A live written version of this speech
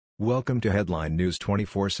Welcome to Headline News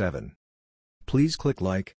 24/7. Please click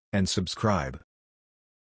like and subscribe.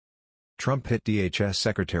 Trump hit DHS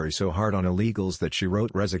secretary so hard on illegals that she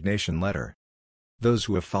wrote resignation letter. Those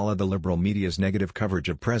who have followed the liberal media's negative coverage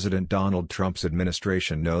of President Donald Trump's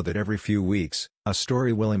administration know that every few weeks, a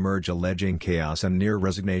story will emerge alleging chaos and near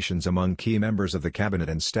resignations among key members of the cabinet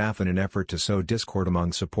and staff in an effort to sow discord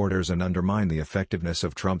among supporters and undermine the effectiveness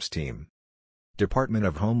of Trump's team. Department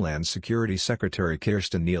of Homeland Security Secretary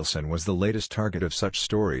Kirstjen Nielsen was the latest target of such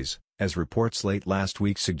stories, as reports late last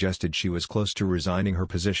week suggested she was close to resigning her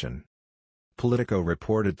position. Politico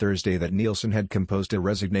reported Thursday that Nielsen had composed a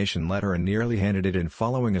resignation letter and nearly handed it in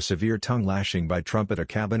following a severe tongue-lashing by Trump at a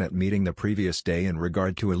cabinet meeting the previous day in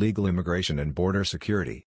regard to illegal immigration and border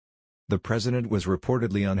security. The president was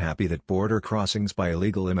reportedly unhappy that border crossings by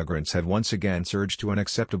illegal immigrants had once again surged to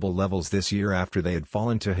unacceptable levels this year after they had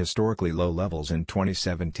fallen to historically low levels in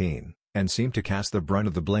 2017, and seemed to cast the brunt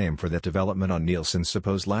of the blame for that development on Nielsen's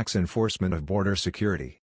supposed lax enforcement of border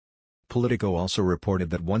security. Politico also reported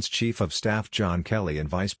that once Chief of Staff John Kelly and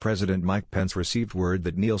Vice President Mike Pence received word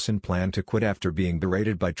that Nielsen planned to quit after being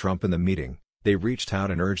berated by Trump in the meeting, they reached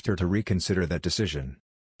out and urged her to reconsider that decision.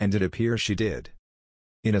 And it appears she did.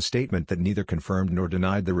 In a statement that neither confirmed nor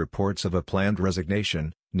denied the reports of a planned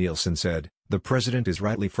resignation, Nielsen said, "The president is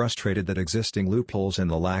rightly frustrated that existing loopholes and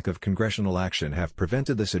the lack of congressional action have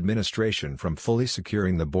prevented this administration from fully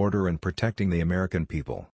securing the border and protecting the American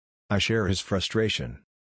people. I share his frustration."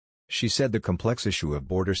 She said the complex issue of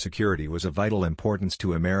border security was of vital importance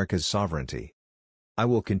to America's sovereignty. "I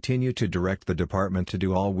will continue to direct the department to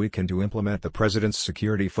do all we can to implement the president's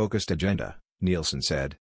security-focused agenda," Nielsen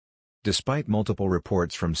said. Despite multiple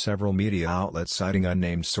reports from several media outlets citing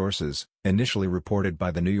unnamed sources, initially reported by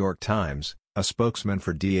the New York Times, a spokesman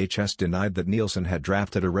for DHS denied that Nielsen had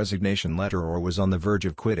drafted a resignation letter or was on the verge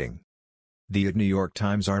of quitting. The New York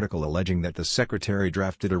Times article alleging that the secretary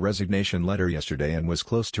drafted a resignation letter yesterday and was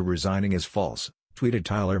close to resigning is false, tweeted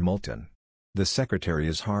Tyler Moulton. "The secretary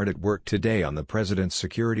is hard at work today on the president's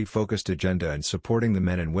security-focused agenda and supporting the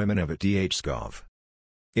men and women of DHS.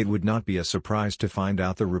 It would not be a surprise to find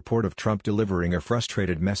out the report of Trump delivering a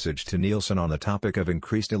frustrated message to Nielsen on the topic of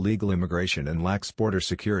increased illegal immigration and lax border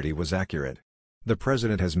security was accurate. The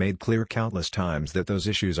president has made clear countless times that those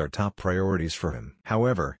issues are top priorities for him.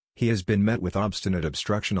 However, he has been met with obstinate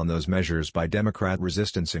obstruction on those measures by Democrat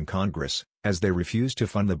resistance in Congress, as they refuse to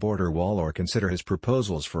fund the border wall or consider his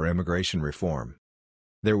proposals for immigration reform.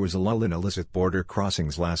 There was a lull in illicit border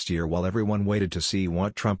crossings last year while everyone waited to see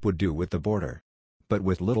what Trump would do with the border. But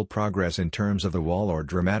with little progress in terms of the wall or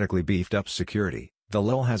dramatically beefed up security, the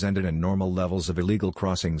lull has ended and normal levels of illegal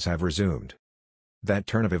crossings have resumed. That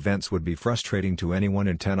turn of events would be frustrating to anyone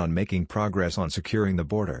intent on making progress on securing the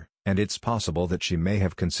border, and it's possible that she may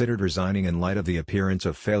have considered resigning in light of the appearance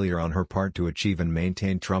of failure on her part to achieve and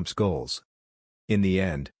maintain Trump's goals. In the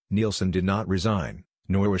end, Nielsen did not resign,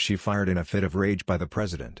 nor was she fired in a fit of rage by the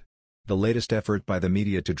president. The latest effort by the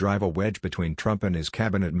media to drive a wedge between Trump and his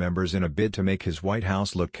cabinet members in a bid to make his White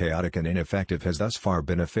House look chaotic and ineffective has thus far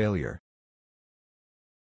been a failure.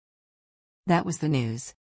 That was the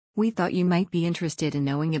news. We thought you might be interested in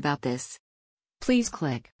knowing about this. Please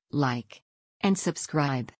click like and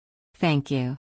subscribe. Thank you.